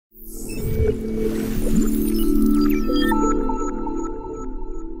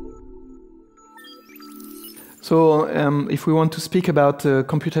So if we want to speak about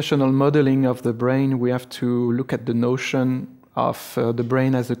computational modeling of the brain, we have to look at the notion of the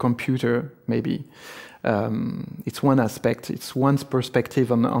brain as a computer, maybe. It's one aspect, it's one perspective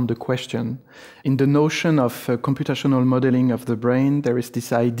on the question. In the notion of computational modeling of the brain, there is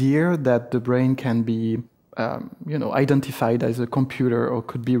this idea that the brain can be identified as a computer or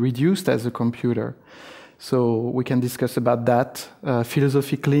could be reduced as a computer. So we can discuss about that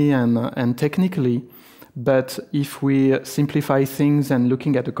philosophically and technically. But if we simplify things and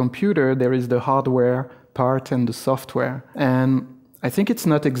looking at a computer, there is the hardware part and the software. And I think it's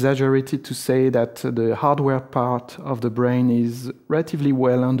not exaggerated to say that the hardware part of the brain is relatively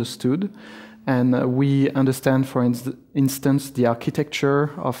well understood. And we understand, for instance, the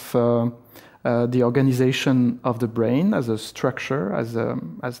architecture of the organization of the brain as a structure,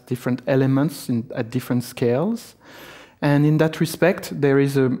 as different elements at different scales. And in that respect, there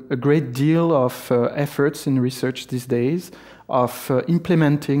is a great deal of efforts in research these days of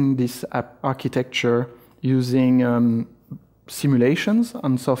implementing this architecture using simulations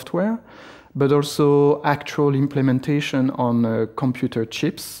on software, but also actual implementation on computer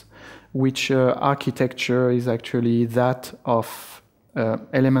chips, which architecture is actually that of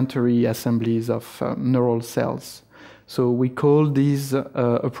elementary assemblies of neural cells. So we call these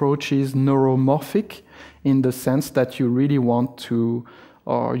approaches neuromorphic, in the sense that you really want to,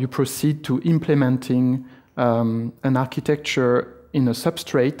 or you proceed to implementing an architecture in a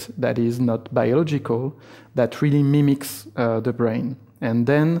substrate that is not biological, that really mimics the brain. And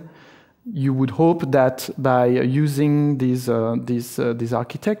then you would hope that by using this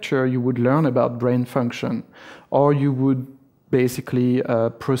architecture, you would learn about brain function, or you would basically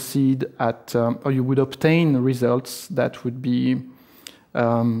proceed at, or you would obtain results that would be,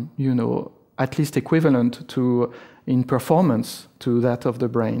 at least equivalent to, in performance, to that of the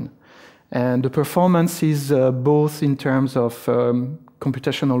brain. And the performance is both in terms of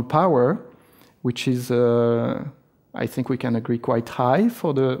computational power, which is, I think we can agree, quite high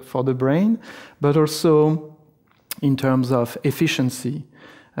for the brain, but also in terms of efficiency.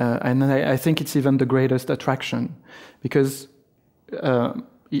 And I think it's even the greatest attraction, because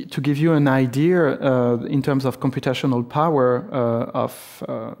to give you an idea, in terms of computational power,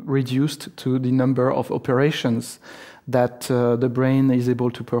 reduced to the number of operations that the brain is able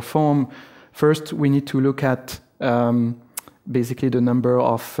to perform, first we need to look at basically the number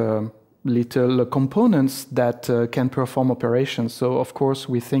of little components that can perform operations. So of course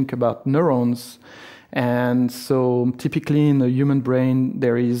we think about neurons, and so typically in the human brain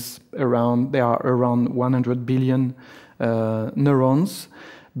there are around 100 billion neurons.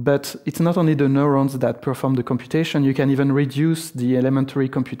 But it's not only the neurons that perform the computation, you can even reduce the elementary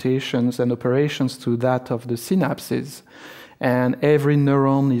computations and operations to that of the synapses. And every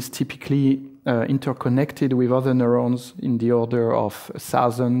neuron is typically interconnected with other neurons in the order of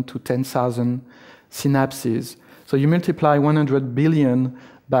 1,000 to 10,000 synapses. So you multiply 100 billion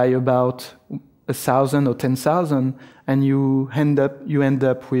by about 1,000 or 10,000, and you end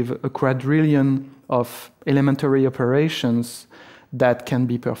up with a quadrillion of elementary operations that can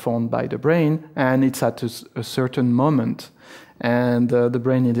be performed by the brain, and it's at a certain moment. And the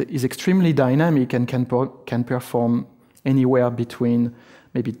brain is extremely dynamic and can perform anywhere between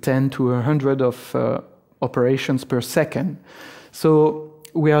maybe 10 to 100 of operations per second. So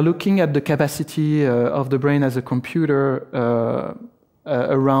we are looking at the capacity of the brain as a computer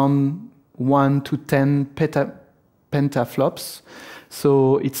around 1 to 10 petaflops.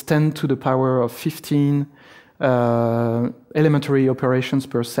 So it's 10 to the power of 15 elementary operations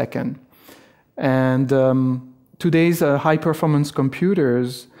per second. And today's high-performance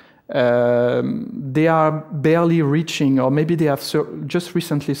computers, they are barely reaching, or maybe they have just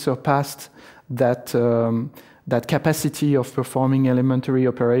recently surpassed that capacity of performing elementary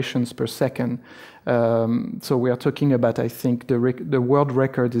operations per second. So we are talking about, I think, the world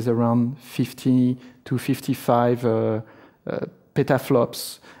record is around 50 to 55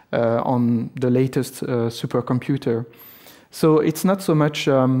 petaflops on the latest supercomputer. So it's not so much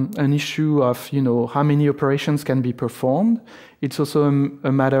an issue of how many operations can be performed. It's also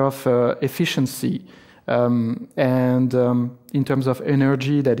a matter of efficiency and in terms of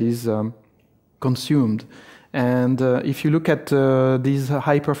energy that is consumed. And if you look at these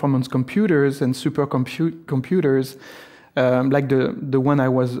high-performance computers and supercomputers, like the one I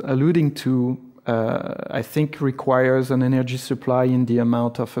was alluding to, I think requires an energy supply in the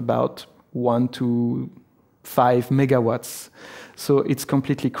amount of about 1 to 5 megawatts. So it's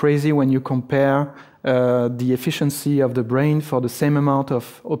completely crazy when you compare the efficiency of the brain for the same amount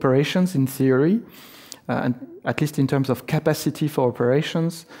of operations in theory, and at least in terms of capacity for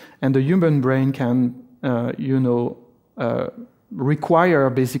operations, and the human brain can require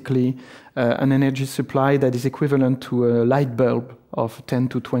basically an energy supply that is equivalent to a light bulb of 10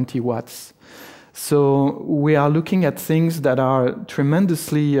 to 20 watts. So we are looking at things that are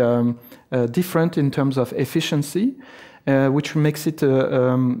tremendously different in terms of efficiency, which makes it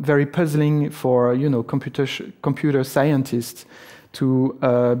very puzzling for computer scientists to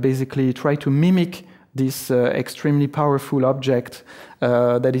basically try to mimic this extremely powerful object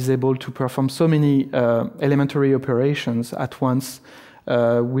that is able to perform so many elementary operations at once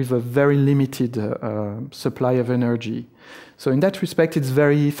with a very limited supply of energy. So in that respect, it's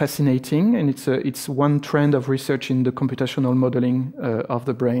very fascinating, and it's one trend of research in the computational modeling of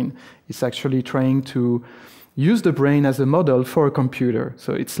the brain. It's actually trying to use the brain as a model for a computer.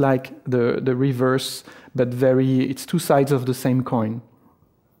 So it's like the reverse, but it's two sides of the same coin.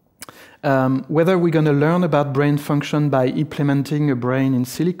 Whether we're going to learn about brain function by implementing a brain in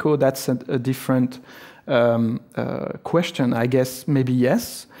silico, that's a different question. I guess maybe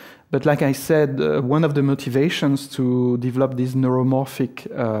yes. But like I said, one of the motivations to develop these neuromorphic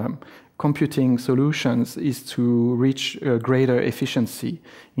computing solutions is to reach greater efficiency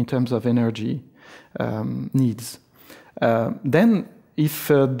in terms of energy needs. Then,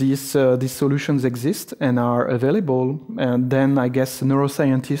 if these solutions exist and are available, then I guess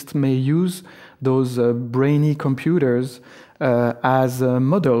neuroscientists may use those brainy computers as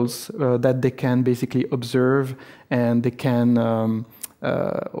models that they can basically observe, and they can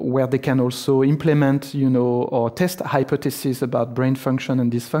where they can also implement, or test hypotheses about brain function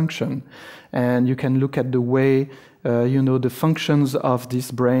and dysfunction. And you can look at the way, the functions of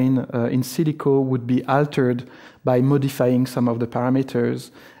this brain in silico would be altered by modifying some of the parameters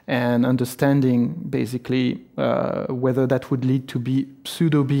and understanding basically whether that would lead to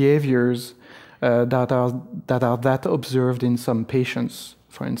pseudo behaviors that are observed in some patients,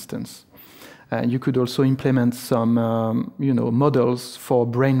 for instance. You could also implement some, models for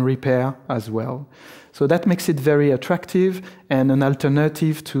brain repair as well. So that makes it very attractive and an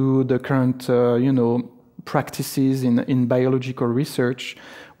alternative to the current, practices in biological research,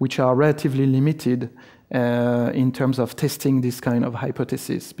 which are relatively limited in terms of testing this kind of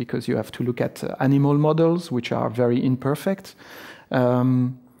hypothesis, because you have to look at animal models, which are very imperfect.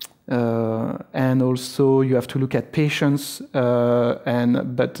 And also you have to look at patients,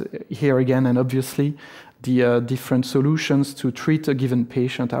 but here again, and obviously, the different solutions to treat a given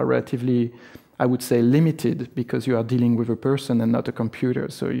patient are relatively, I would say, limited, because you are dealing with a person and not a computer,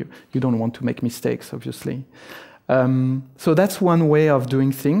 so you don't want to make mistakes, obviously. So that's one way of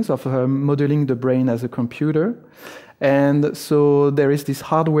doing things, of modeling the brain as a computer. And so there is this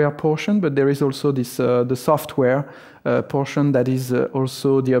hardware portion, but there is also this the software portion that is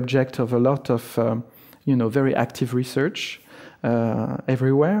also the object of a lot of very active research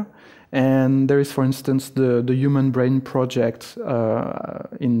everywhere. And there is, for instance, the Human Brain Project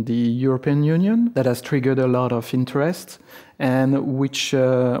in the European Union that has triggered a lot of interest, and which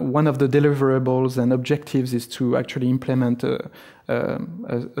one of the deliverables and objectives is to actually implement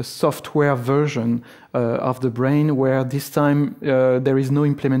a software version of the brain, where this time there is no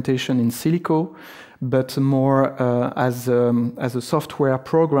implementation in silico, but more as a software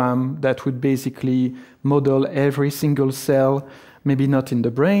program that would basically model every single cell, maybe not in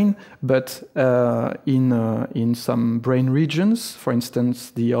the brain, but in some brain regions, for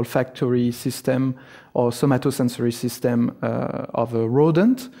instance, the olfactory system or somatosensory system of a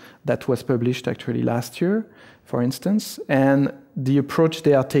rodent that was published actually last year, for instance. And the approach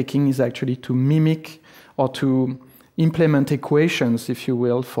they are taking is actually to mimic or to implement equations, if you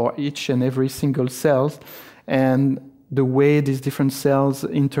will, for each and every single cell. And the way these different cells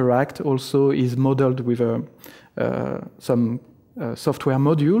interact also is modeled with some software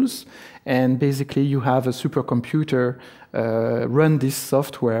modules, and basically you have a supercomputer run this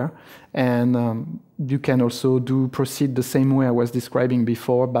software, and you can also proceed the same way I was describing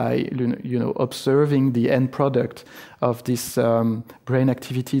before, by observing the end product of this brain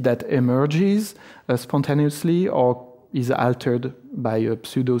activity that emerges spontaneously or is altered by a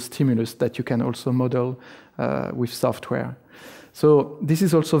pseudo stimulus that you can also model with software. So this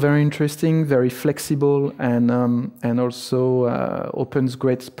is also very interesting, very flexible, and also opens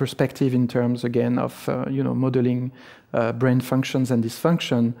great perspective in terms, again, of modeling brain functions and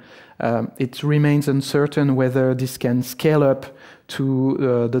dysfunction. It remains uncertain whether this can scale up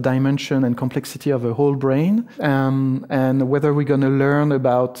to the dimension and complexity of a whole brain, and whether we're going to learn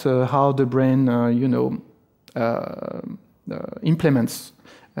about how the brain, implements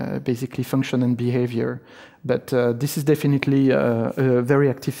basically function and behavior. But this is definitely a very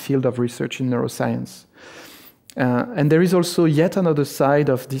active field of research in neuroscience. And there is also yet another side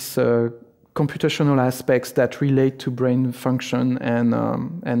of this computational aspects that relate to brain function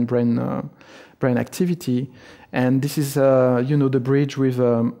and brain activity. And this is, the bridge with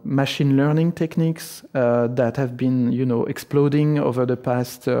machine learning techniques that have been, exploding over the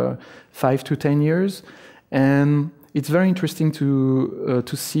past 5 to 10 years. And it's very interesting to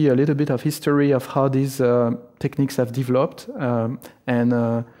see a little bit of history of how these techniques have developed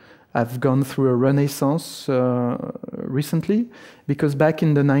and have gone through a renaissance recently, because back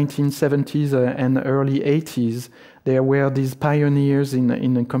in the 1970s and early 80s, there were these pioneers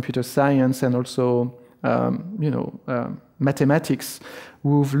in computer science and also mathematics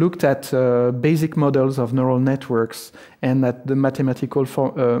who've looked at basic models of neural networks and at the mathematical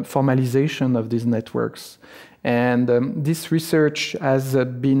formalization of these networks. And this research has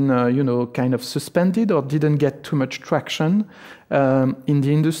been, kind of suspended or didn't get too much traction in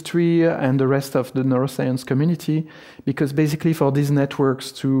the industry and the rest of the neuroscience community, because basically for these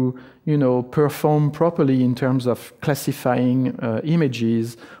networks to, perform properly in terms of classifying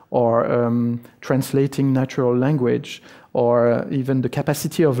images or translating natural language, or even the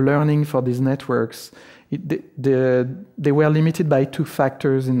capacity of learning for these networks, they were limited by two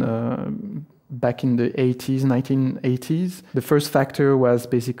factors back in the 1980s. The first factor was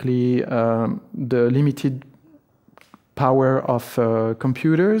basically the limited power of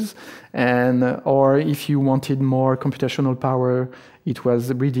computers, or if you wanted more computational power, it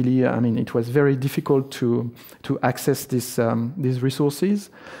was really, it was very difficult to access these resources,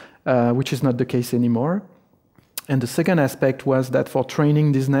 which is not the case anymore. And the second aspect was that for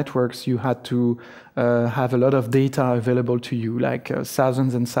training these networks, you had to have a lot of data available to you, like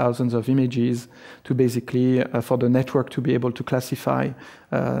thousands and thousands of images to basically, for the network to be able to classify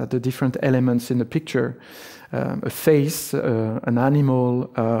the different elements in the picture, a face, an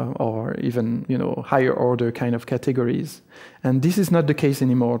animal, or even, higher order kind of categories. And this is not the case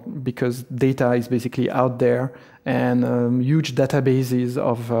anymore, because data is basically out there, and huge databases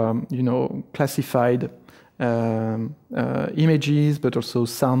of, classified images, but also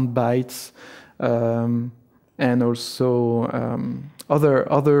sound bites, and also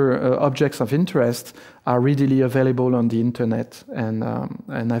other objects of interest are readily available on the internet and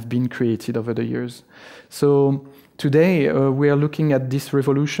have been created over the years. So today we are looking at this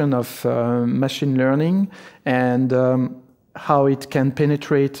revolution of machine learning and how it can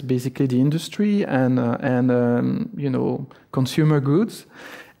penetrate basically the industry and consumer goods.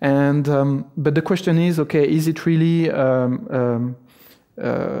 And but the question is, okay, is it really a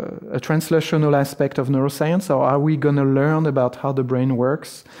translational aspect of neuroscience, or are we going to learn about how the brain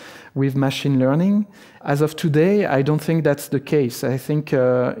works with machine learning? As of today, I don't think that's the case. I think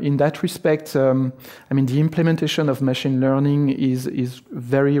in that respect, the implementation of machine learning is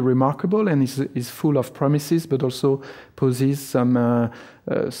very remarkable and is full of promises, but also poses some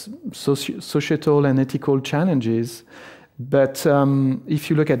societal and ethical challenges. But if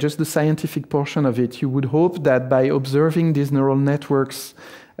you look at just the scientific portion of it, you would hope that by observing these neural networks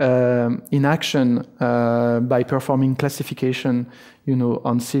in action, by performing classification,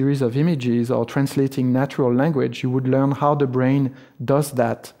 on series of images or translating natural language, you would learn how the brain does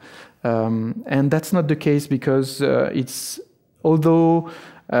that. And that's not the case, because although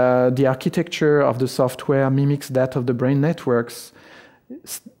the architecture of the software mimics that of the brain networks,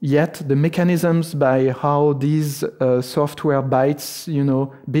 yet the mechanisms by how these software bits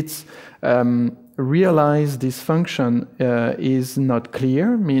realize this function is not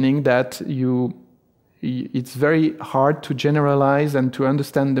clear, meaning that it's very hard to generalize and to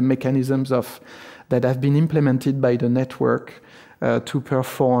understand the mechanisms that have been implemented by the network to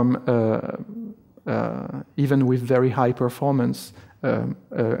perform, even with very high performance,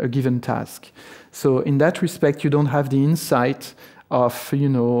 a given task. So in that respect, you don't have the insight of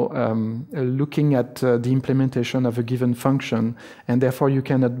looking at the implementation of a given function, and therefore you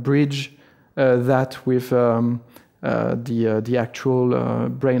cannot bridge that with the actual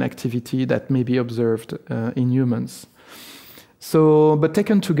brain activity that may be observed in humans. So, but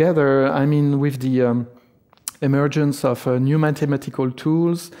taken together, with the emergence of new mathematical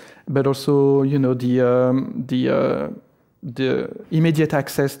tools, but also the immediate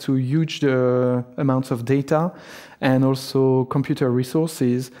access to huge amounts of data, and also computer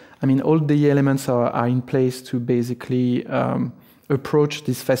resources, all the elements are in place to basically approach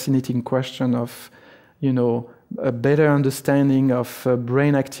this fascinating question of, a better understanding of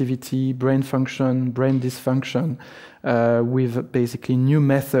brain activity, brain function, brain dysfunction, with basically new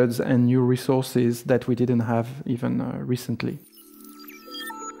methods and new resources that we didn't have even recently.